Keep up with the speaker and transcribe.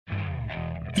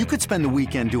You could spend the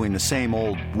weekend doing the same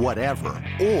old whatever,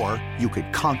 or you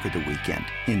could conquer the weekend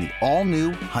in the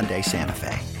all-new Hyundai Santa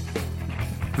Fe.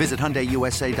 Visit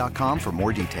HyundaiUSA.com for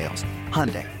more details.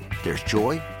 Hyundai, there's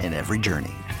joy in every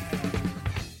journey.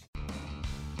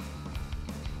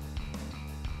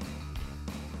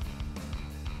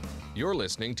 You're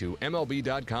listening to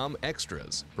MLB.com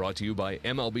Extras, brought to you by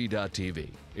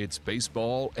MLB.tv. It's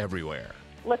baseball everywhere.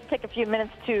 Let's take a few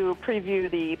minutes to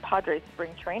preview the Padres spring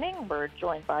training. We're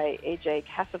joined by AJ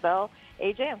Cassavell.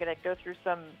 AJ, I'm going to go through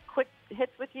some quick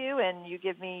hits with you, and you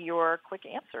give me your quick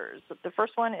answers. The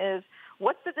first one is,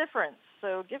 what's the difference?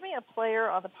 So give me a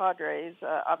player on the Padres.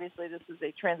 Obviously, this is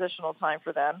a transitional time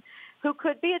for them, who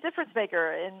could be a difference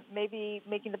maker in maybe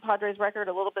making the Padres record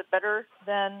a little bit better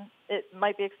than it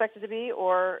might be expected to be,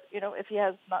 or, if he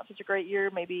has not such a great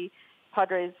year, maybe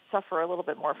Padres suffer a little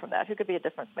bit more from that. Who could be a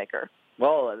difference maker?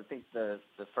 Well, I think the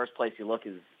first place you look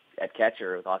is at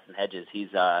catcher with Austin Hedges. He's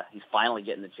finally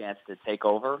getting the chance to take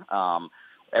over.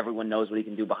 Everyone knows what he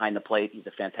can do behind the plate. He's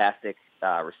a fantastic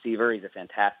receiver. He has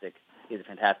a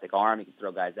fantastic arm. He can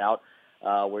throw guys out.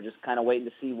 We're just kind of waiting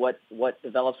to see what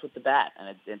develops with the bat,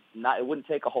 and it wouldn't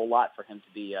take a whole lot for him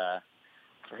to be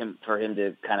for him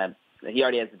to kind of. He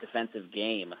already has a defensive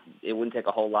game. It wouldn't take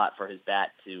a whole lot for his bat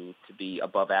to be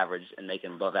above average and make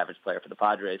him an above average player for the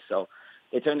Padres. So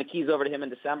they turned the keys over to him in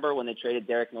December when they traded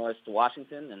Derek Norris to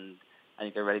Washington, and I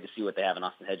think they're ready to see what they have in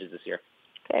Austin Hedges this year.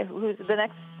 Okay, who's the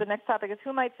next topic is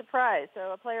who might surprise.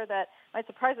 So a player that might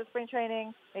surprise at spring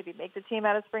training, maybe make the team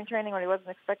out of spring training when he wasn't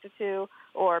expected to,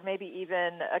 or maybe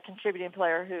even a contributing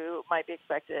player who might be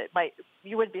expected.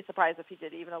 You wouldn't be surprised if he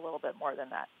did even a little bit more than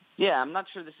that. Yeah, I'm not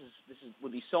sure this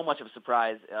would be so much of a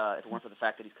surprise if it weren't for the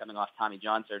fact that he's coming off Tommy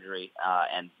John surgery,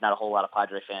 and not a whole lot of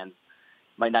Padre fans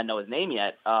might not know his name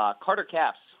yet. Carter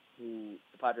Capps, who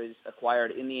the Padres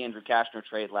acquired in the Andrew Cashner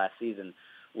trade last season,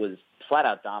 was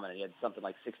flat-out dominant. He had something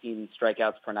like 16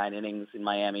 strikeouts per 9 innings in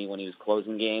Miami when he was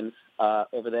closing games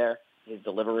over there. His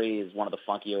delivery is one of the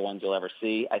funkier ones you'll ever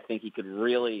see. I think he could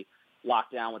really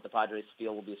lock down what the Padres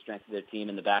feel will be a strength of their team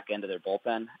in the back end of their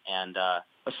bullpen. And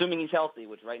assuming he's healthy,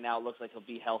 which right now it looks like he'll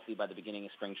be healthy by the beginning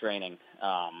of spring training,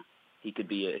 he could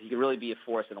really be a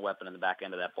force and a weapon in the back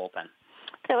end of that bullpen.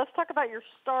 Okay, let's talk about your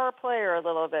star player a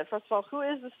little bit. First of all, who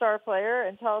is the star player,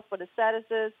 and tell us what his status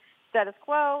is. Status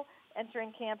quo,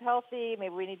 entering camp healthy.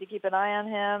 Maybe we need to keep an eye on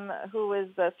him. Who is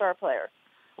the star player?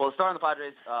 Well, the star on the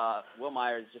Padres, Will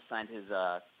Myers, just signed his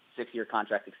 6-year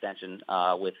contract extension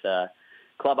with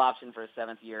club option for his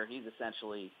 7th year. He's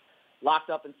essentially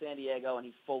locked up in San Diego, and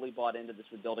he's fully bought into this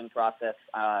rebuilding process.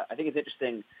 I think it's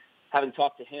interesting, having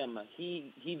talked to him,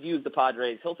 he views the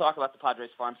Padres. He'll talk about the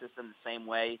Padres farm system the same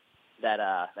way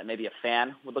that maybe a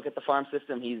fan would look at the farm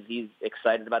system. He's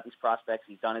excited about these prospects.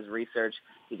 He's done his research.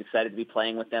 He's excited to be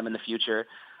playing with them in the future.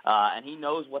 And he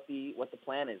knows what the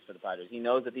plan is for the Padres. He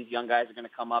knows that these young guys are going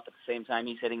to come up at the same time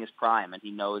he's hitting his prime, and he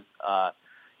knows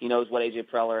what A.J.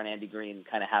 Preller and Andy Green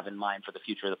kind of have in mind for the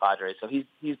future of the Padres. So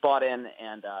he's bought in,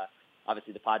 and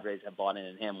obviously the Padres have bought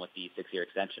in him with the 6-year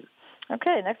extension.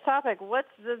 Okay, next topic. What's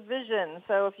the vision?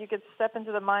 So if you could step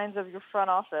into the minds of your front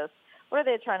office, what are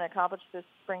they trying to accomplish this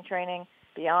spring training,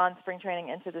 beyond spring training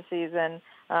into the season?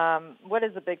 What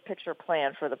is the big picture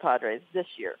plan for the Padres this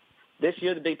year? This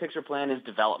year, the big picture plan is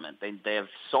development. They have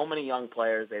so many young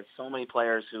players. They have so many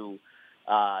players who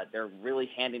they're really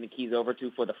handing the keys over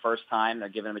to for the first time. They're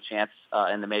giving them a chance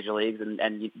in the major leagues.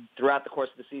 And throughout the course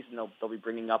of the season, they'll be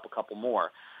bringing up a couple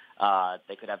more.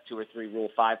 They could have 2 or 3 Rule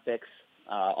 5 picks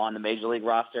on the major league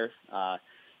roster.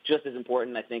 Just as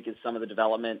important, I think, is some of the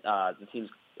development. The team's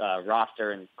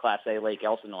roster in Class A Lake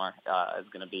Elsinore is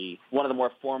going to be one of the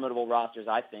more formidable rosters,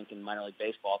 I think, in minor league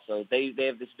baseball. So they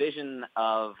have this vision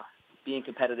of being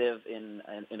competitive in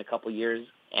a couple years,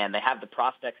 and they have the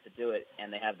prospects to do it,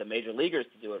 and they have the major leaguers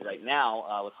to do it right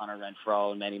now with Hunter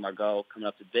Renfroe and Manny Margot coming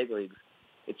up to the big leagues.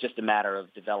 It's just a matter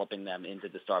of developing them into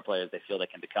the star players they feel they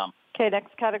can become. Okay,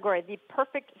 next category, the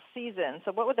perfect season.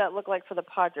 So what would that look like for the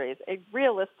Padres? A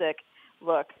realistic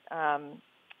look,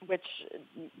 which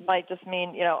might just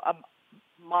mean, a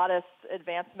modest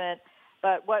advancement.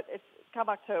 But what if come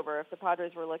October, if the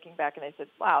Padres were looking back and they said,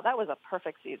 wow, that was a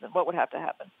perfect season, what would have to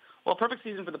happen? Well, perfect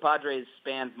season for the Padres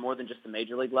spans more than just the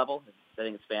major league level. I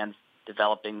think it spans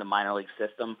developing the minor league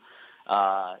system.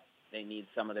 They need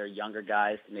some of their younger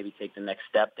guys to maybe take the next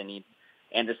step. They need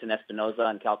Anderson Espinoza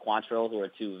and Cal Quantrill, who are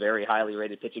 2 very highly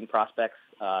rated pitching prospects.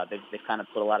 They've kind of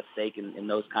put a lot of stake in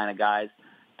those kind of guys.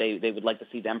 They would like to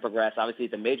see them progress. Obviously,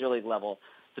 at the major league level,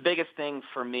 the biggest thing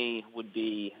for me would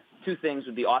be 2 things.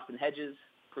 Would be Austin Hedges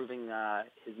proving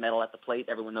his mettle at the plate.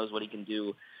 Everyone knows what he can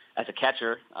do as a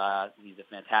catcher. He's a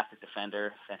fantastic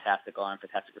defender, fantastic arm,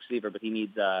 fantastic receiver, but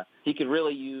he could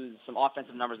really use some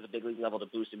offensive numbers at the big league level to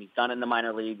boost him. He's done it in the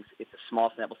minor leagues. It's a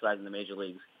small sample size in the major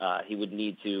leagues. He would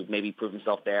need to maybe prove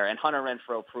himself there. And Hunter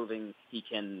Renfroe proving he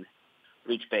can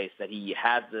reach base, that he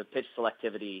has the pitch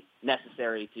selectivity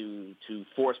necessary to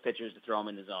force pitchers to throw him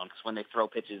in the zone, because when they throw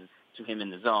pitches to him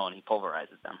in the zone, he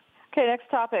pulverizes them. Okay,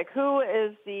 next topic. Who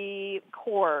is the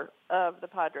core of the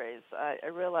Padres? I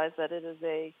realize that it is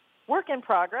a work in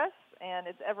progress, and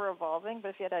it's ever-evolving, but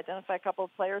if you had to identify a couple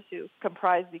of players who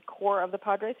comprise the core of the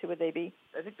Padres, who would they be?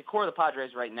 I think the core of the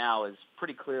Padres right now is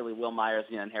pretty clearly Wil Myers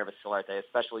and Yangervis Solarte,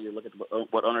 especially you look at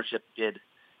what ownership did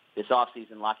this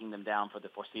offseason, locking them down for the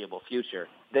foreseeable future.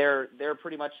 They're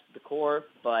pretty much the core,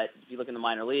 but if you look in the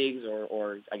minor leagues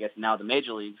or I guess now the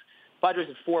major leagues, Padres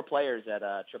had 4 players at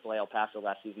AAA El Paso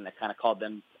last season that kind of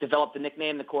developed the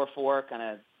nickname, the Core Four, kind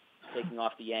of taking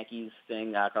off the Yankees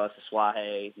thing. Carlos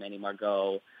Asuaje, Manny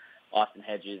Margot, Austin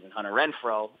Hedges, and Hunter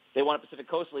Renfroe. They won a Pacific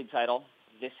Coast League title.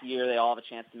 This year they all have a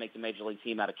chance to make the Major League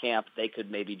team out of camp. They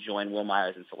could maybe join Wil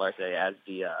Myers and Solarte as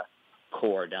the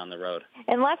core down the road.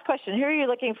 And last question, who are you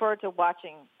looking forward to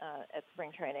watching at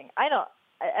spring training? I know,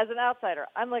 as an outsider,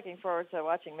 I'm looking forward to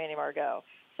watching Manny Margot.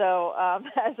 So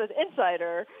as an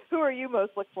insider, who are you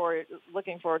most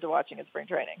looking forward to watching at spring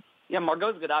training? Yeah,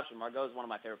 Margot's a good option. Margot is one of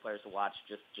my favorite players to watch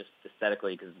just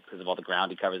aesthetically because of all the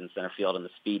ground he covers in center field and the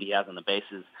speed he has on the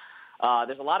bases.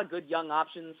 There's a lot of good young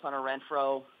options. Hunter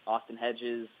Renfroe, Austin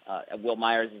Hedges, Wil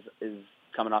Myers is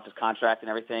coming off his contract and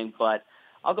everything. But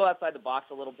I'll go outside the box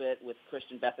a little bit with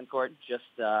Christian Bethancourt just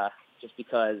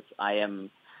because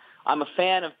I'm a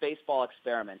fan of baseball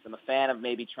experiments. I'm a fan of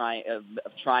maybe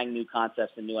trying new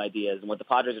concepts and new ideas. And what the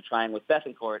Padres are trying with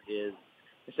Bethancourt is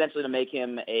essentially to make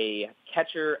him a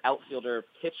catcher, outfielder,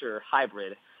 pitcher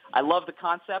hybrid. I love the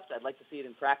concept. I'd like to see it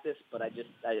in practice, but I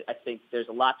think there's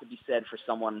a lot to be said for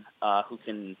someone who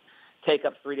can take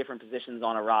up 3 different positions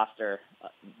on a roster,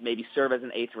 maybe serve as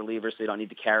an 8th reliever so you don't need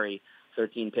to carry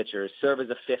 13 pitchers, serve as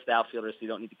a 5th outfielder so you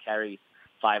don't need to carry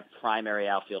 5 primary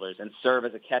outfielders, and serve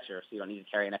as a catcher so you don't need to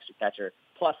carry an extra catcher.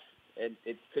 Plus,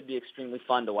 it could be extremely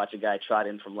fun to watch a guy trot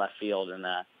in from left field and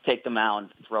take the mound,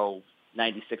 throw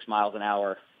 96 miles an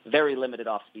hour. Very limited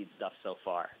off-speed stuff so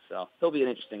far. So he'll be an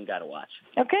interesting guy to watch.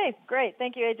 Okay, great.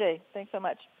 Thank you, AJ. Thanks so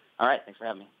much. All right, thanks for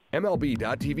having me.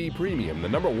 MLB.tv Premium, the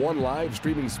 #1 live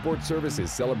streaming sports service,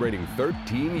 is celebrating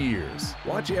 13 years.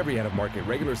 Watch every out-of-market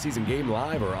regular season game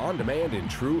live or on demand in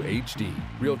true HD.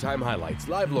 Real-time highlights,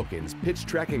 live look-ins, pitch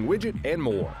tracking widget, and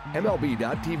more.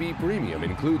 MLB.tv Premium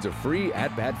includes a free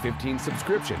At-Bat 15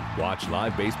 subscription. Watch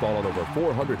live baseball on over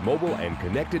 400 mobile and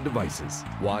connected devices.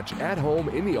 Watch at home,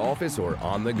 in the office, or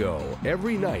on the go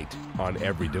every night on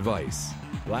every device.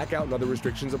 Blackout and other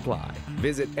restrictions apply.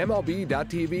 Visit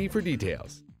MLB.tv for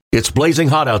details. It's blazing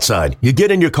hot outside. You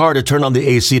get in your car to turn on the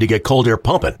AC to get cold air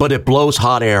pumping, but it blows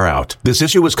hot air out. This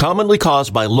issue is commonly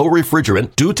caused by low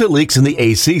refrigerant due to leaks in the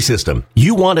AC system.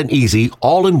 You want an easy,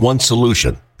 all-in-one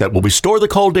solution that will restore the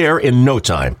cold air in no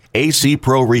time. AC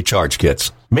Pro Recharge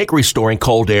Kits make restoring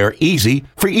cold air easy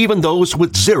for even those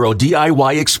with zero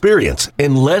DIY experience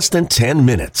in less than 10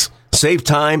 minutes. Save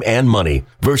time and money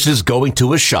versus going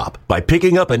to a shop by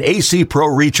picking up an AC Pro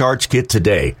Recharge Kit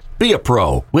today. Be a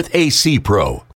pro with AC Pro.